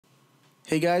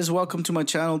Hey guys, welcome to my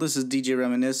channel. This is DJ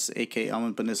Reminisce, aka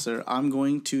iamdjreminisce. I'm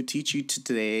going to teach you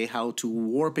today how to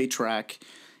warp a track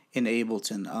in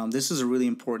Ableton. This is a really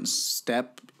important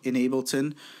step in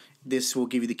Ableton. This will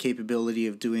give you the capability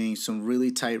of doing some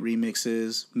really tight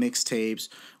remixes, mixtapes,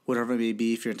 whatever it may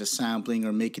be, if you're into sampling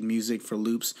or making music for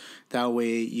loops. That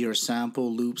way your sample,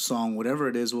 loop, song, whatever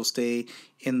it is, will stay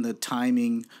in the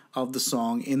timing of the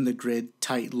song, in the grid,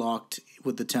 tight locked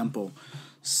with the tempo.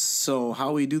 So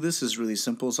how we do this is really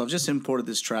simple. So I've just imported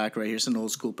this track right here. It's an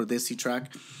old school Pradesi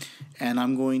track, and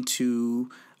I'm going to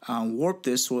warp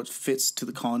this so it fits to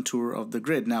the contour of the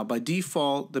grid. Now by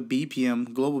default, the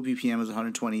BPM, global BPM is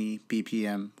 120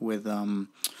 BPM with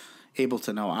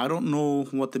Ableton. Now I don't know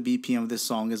what the BPM of this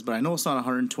song is, but I know it's not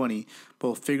 120. But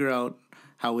we'll figure out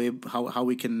how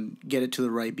we can get it to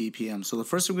the right BPM. So the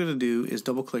first thing we're going to do is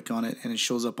double click on it, and it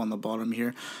shows up on the bottom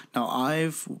here. Now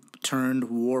I've turned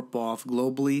warp off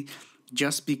globally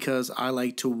just because I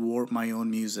like to warp my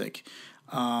own music.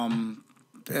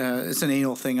 It's an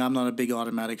anal thing. I'm not a big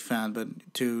automatic fan, but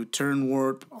to turn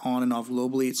warp on and off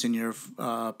globally, it's in your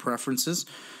preferences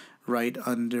right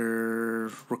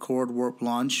under record warp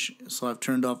launch. So I've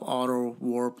turned off auto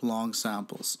warp long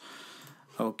samples.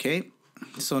 Okay.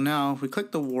 So now we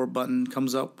click the warp button,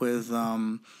 comes up with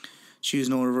choose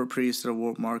no revert preset or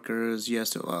warp markers.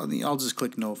 Yes, I'll just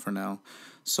click no for now.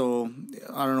 So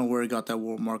I don't know where I got that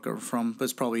warp marker from, but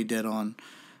it's probably dead on.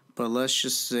 But let's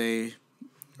just say,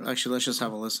 actually, let's just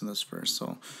have a listen to this first.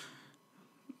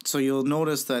 So you'll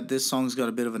notice that this song's got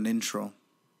a bit of an intro.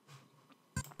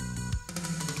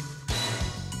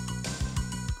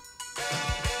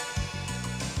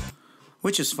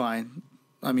 Which is fine.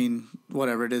 I mean,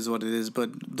 whatever, it is what it is.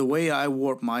 But the way I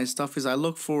warp my stuff is I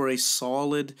look for a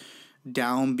solid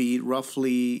downbeat,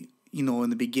 roughly, in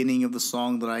the beginning of the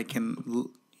song that I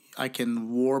can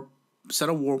warp, set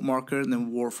a warp marker, and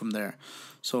then warp from there.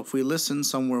 So if we listen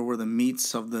somewhere where the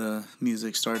meats of the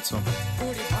music starts, so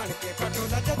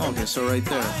okay, so right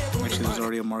there, actually there's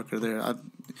already a marker there.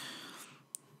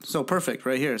 So perfect,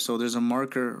 right here. So there's a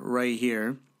marker right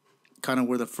here, kind of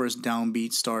where the first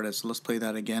downbeat started. So let's play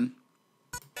that again.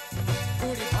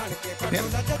 Yep,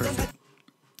 perfect.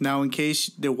 Now, in case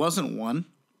there wasn't one,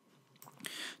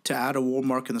 to add a warp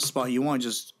mark in the spot you want,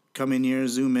 just come in here,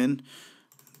 zoom in,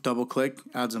 double click,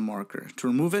 adds a marker. To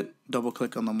remove it, double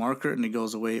click on the marker and it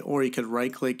goes away, or you could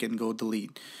right click and go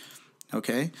delete.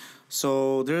 Okay,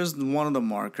 so there's one of the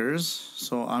markers.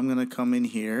 So I'm gonna come in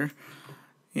here.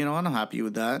 I'm happy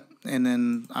with that. And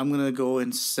then I'm going to go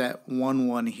and set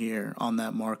 1-1 here on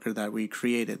that marker that we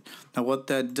created. Now what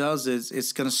that does is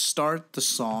it's going to start the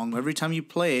song every time you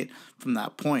play it from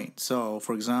that point. So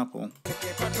for example,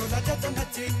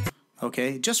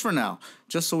 okay, just for now,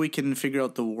 just so we can figure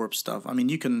out the warp stuff. I mean,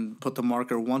 you can put the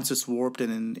marker once it's warped,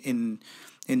 and in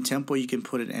tempo you can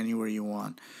put it anywhere you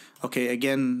want. Okay,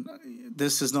 again,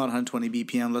 this is not 120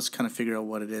 BPM. Let's kind of figure out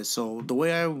what it is. So the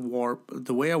way I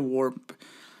warp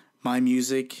my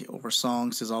music or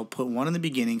songs is I'll put one in the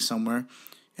beginning somewhere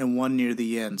and one near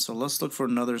the end. So let's look for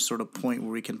another sort of point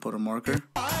where we can put a marker.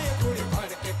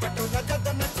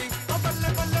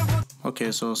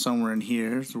 Okay, so somewhere in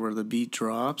here is where the beat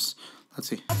drops. Let's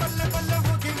see.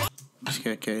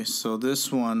 Okay, so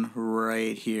this one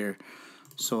right here.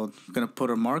 So I'm going to put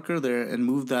a marker there and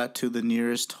move that to the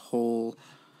nearest whole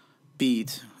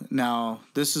beat. Now,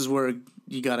 this is where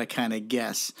you got to kind of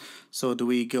guess. So do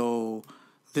we go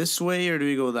this way or do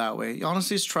we go that way?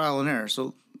 Honestly, it's trial and error.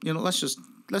 So,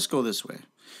 let's go this way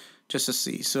just to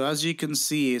see. So as you can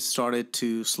see, it started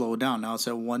to slow down. Now it's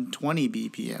at 120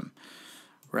 BPM,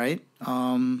 right?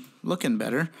 Looking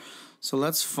better. So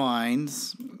let's try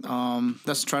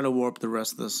to warp the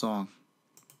rest of the song.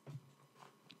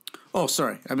 Oh,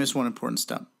 sorry, I missed one important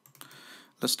step.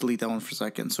 Let's delete that one for a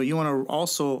second. So you want to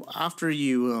also, after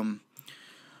you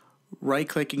right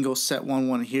click and go set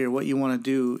 1-1 here, what you want to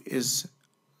do is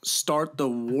start the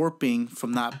warping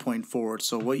from that point forward.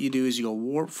 So what you do is you go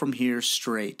warp from here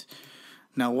straight.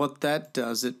 Now what that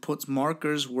does, it puts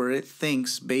markers where it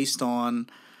thinks based on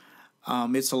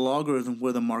it's a logarithm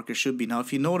where the marker should be. Now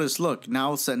if you notice, look,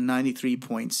 now it's at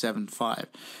 93.75,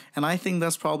 and I think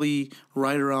that's probably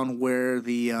right around where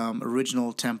the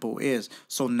original tempo is.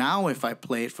 So now if I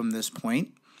play it from this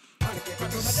point,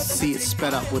 see, it's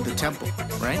sped up with the tempo,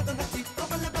 right?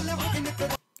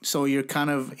 So you're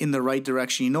kind of in the right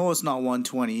direction. You know it's not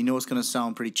 120. You know it's going to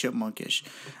sound pretty chipmunkish.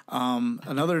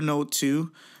 Another note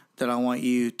too that I want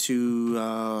you to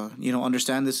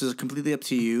understand. This is completely up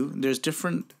to you. There's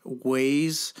different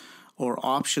ways or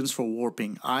options for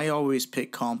warping. I always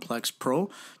pick Complex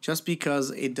Pro just because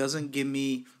it doesn't give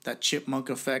me that chipmunk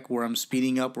effect where I'm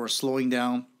speeding up or slowing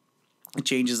down. it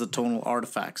changes the tonal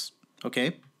artifacts.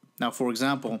 Okay, now for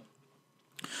example,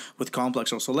 with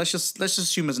complex also, let's just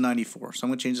assume it's 94. So I'm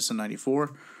gonna change this to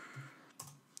 94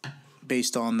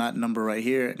 based on that number right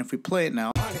here. And if we play it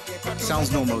now,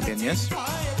 sounds normal again, yes?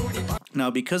 Now,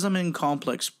 because I'm in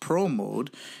complex pro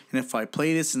mode, and if I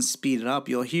play this and speed it up,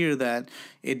 you'll hear that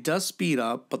it does speed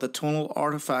up, but the tonal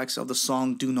artifacts of the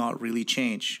song do not really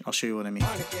change. I'll show you what I mean.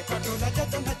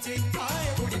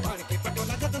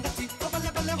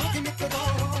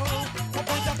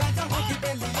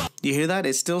 You hear that?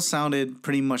 It still sounded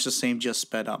pretty much the same, just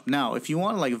sped up. Now, if you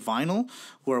want like vinyl,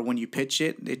 where when you pitch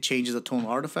it, it changes the tonal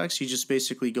artifacts, you just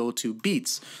basically go to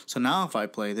beats. So now if I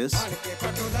play this,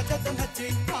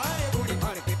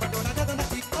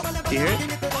 you hear it?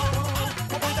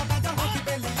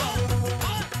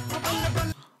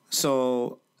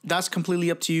 So that's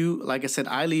completely up to you. Like I said,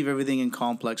 I leave everything in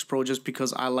Complex Pro just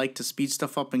because I like to speed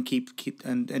stuff up and keep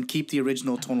the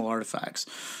original tonal artifacts.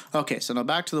 Okay, so now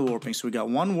back to the warping. So we got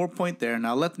one warp point there.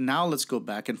 Now let's go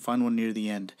back and find one near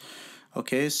the end.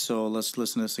 Okay, so let's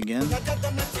listen to this again.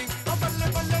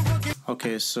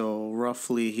 Okay, so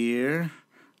roughly here,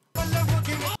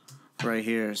 right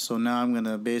here. So now I'm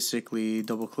gonna basically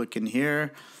double click in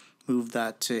here, move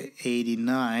that to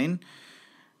 89.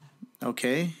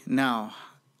 Okay, now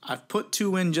I've put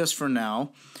 2 in just for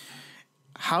now.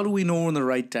 How do we know we're in the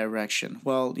right direction?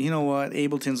 Well, you know what?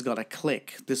 Ableton's got a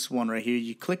click. This one right here,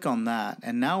 you click on that.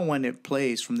 And now when it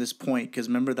plays from this point, because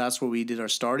remember that's where we did our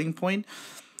starting point,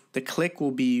 the click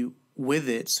will be with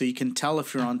it so you can tell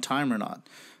if you're on time or not.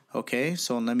 Okay,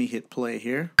 so let me hit play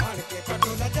here.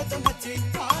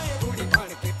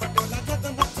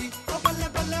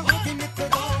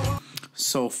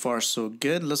 So far so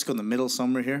good. Let's go in the middle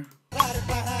somewhere here.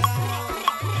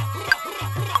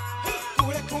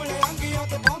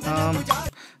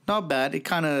 Not bad. It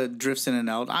kind of drifts in and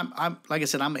out. I'm like I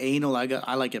said, I'm anal.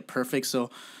 I like it perfect. So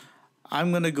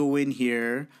I'm gonna go in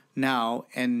here now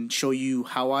and show you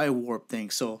how I warp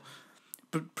things. So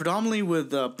predominantly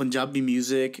with Punjabi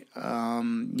music,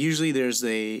 usually there's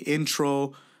a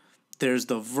intro, there's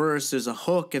the verse, there's a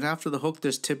hook, and after the hook,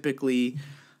 there's typically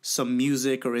some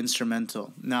music or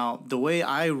instrumental. Now, the way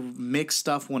I mix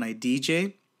stuff when I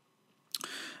DJ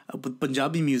with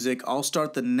Punjabi music, I'll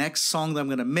start the next song that I'm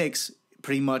gonna mix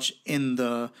pretty much in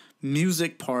the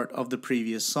music part of the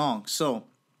previous song. So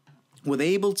with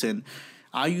Ableton,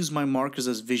 I use my markers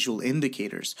as visual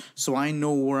indicators, so I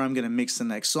know where I'm gonna mix the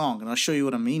next song, and I'll show you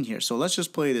what I mean here. So let's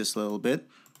just play this a little bit.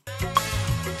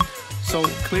 So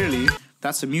clearly,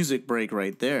 that's a music break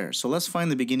right there. So let's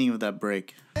find the beginning of that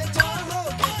break.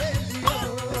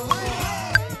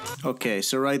 Okay,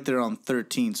 so right there on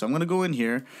 13. So I'm gonna go in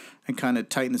here and kind of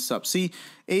tighten this up. See,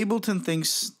 Ableton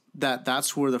thinks that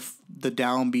that's where the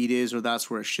downbeat is, or that's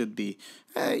where it should be.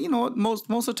 You know what? Most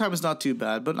of the time it's not too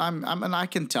bad, but and I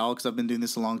can tell because I've been doing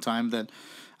this a long time that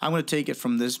I'm going to take it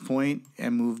from this point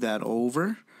and move that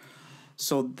over.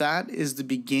 So that is the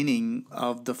beginning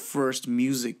of the first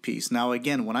music piece. Now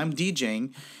again, when I'm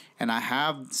DJing and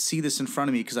I see this in front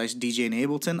of me because I DJ in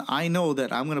Ableton, I know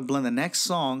that I'm going to blend the next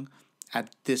song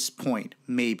at this point,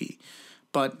 maybe.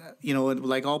 But, you know,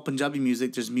 like all Punjabi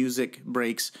music, there's music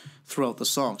breaks throughout the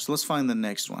song. So let's find the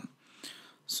next one.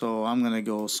 So I'm going to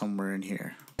go somewhere in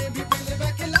here. There's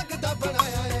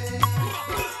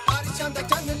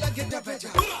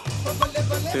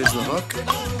the hook.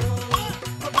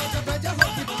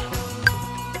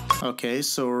 Okay,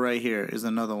 so right here is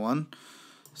another one.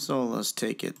 So let's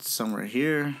take it somewhere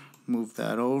here. Move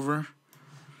that over.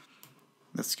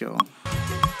 Let's go.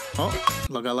 Oh,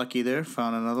 got lucky there.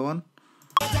 Found another one.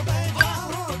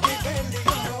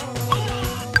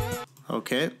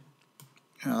 Okay,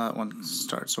 now that one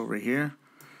starts over here,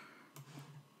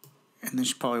 and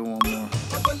there's probably one more.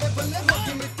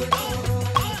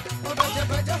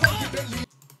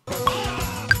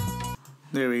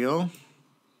 There we go.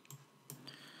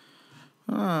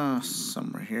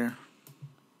 Somewhere here.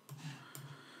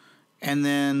 And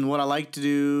then what I like to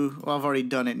do, well, I've already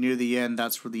done it near the end.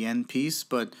 That's for the end piece,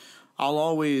 but I'll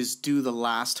always do the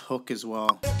last hook as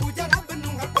well.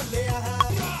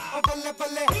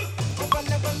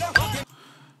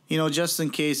 You know, just in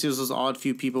case there's those odd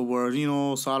few people where, you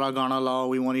know, Sara Gana Lao,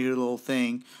 we want to hear the whole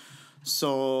thing.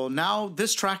 So now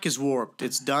this track is warped.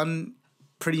 It's done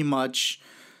pretty much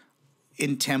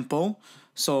in tempo.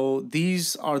 So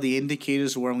these are the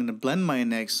indicators where I'm going to blend my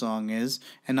next song is.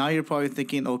 And now you're probably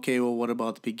thinking, okay, well, what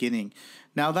about the beginning?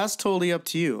 Now that's totally up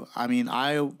to you. I mean,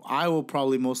 I will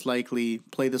probably most likely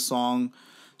play the song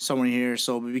somewhere here.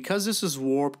 So because this is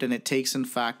warped and it takes in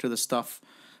factor the stuff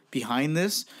behind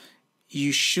this,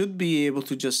 you should be able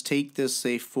to just take this,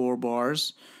 say, 4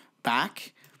 bars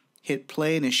back hit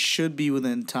play, and it should be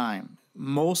within time.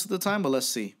 Most of the time, but let's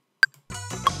see.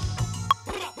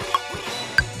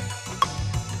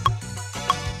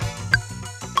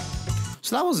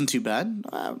 So that wasn't too bad.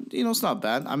 It's not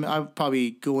bad. I mean, I'll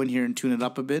probably go in here and tune it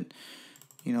up a bit.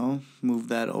 Move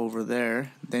that over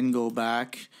there. Then go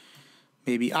back.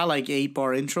 Maybe I like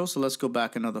 8-bar intro, so let's go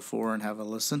back another 4 and have a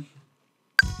listen.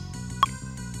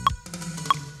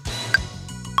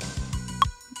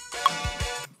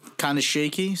 Kind of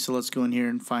shaky, so let's go in here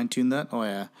and fine tune that. Oh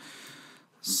yeah.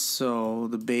 So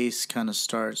the bass kind of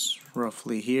starts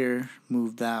roughly here.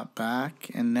 Move that back,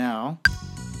 and now.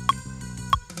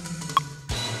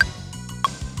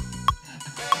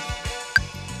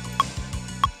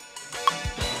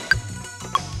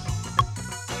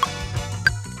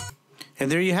 And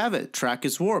there you have it. Track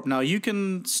is warped. Now you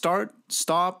can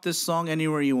stop this song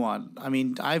anywhere you want. I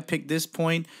mean, I've picked this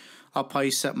point. I'll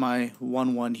probably set my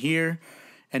 1-1 here.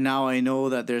 And now I know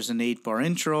that there's an 8-bar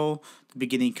intro. The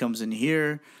beginning comes in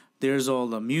here. There's all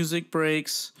the music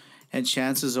breaks. And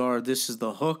chances are this is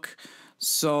the hook.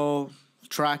 So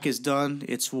track is done.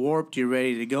 It's warped. You're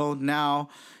ready to go. Now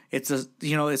it's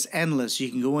endless. You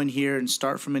can go in here and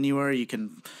start from anywhere. You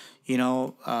can,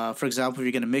 for example, if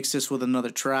you're going to mix this with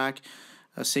another track,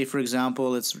 say for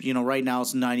example, it's right now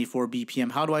it's 94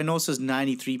 BPM. How do I know it says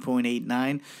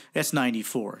 93.89? That's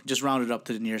 94. Just round it up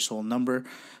to the nearest whole number.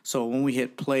 So when we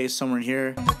hit play somewhere in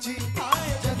here,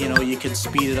 you can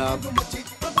speed it up,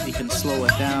 you can slow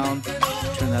it down.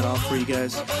 Turn that off for you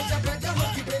guys.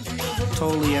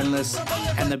 Totally endless.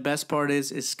 And the best part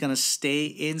is it's gonna stay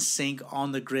in sync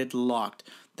on the grid, locked.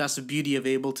 That's the beauty of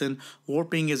Ableton.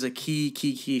 Warping is a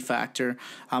key factor.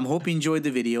 Hope you enjoyed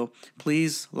the video.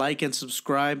 Please like and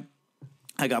subscribe.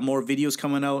 I got more videos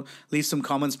coming out. Leave some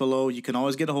comments below. You can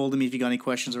always get a hold of me if you got any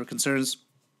questions or concerns.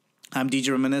 I'm DJ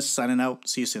Reminisce signing out.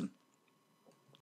 See you soon.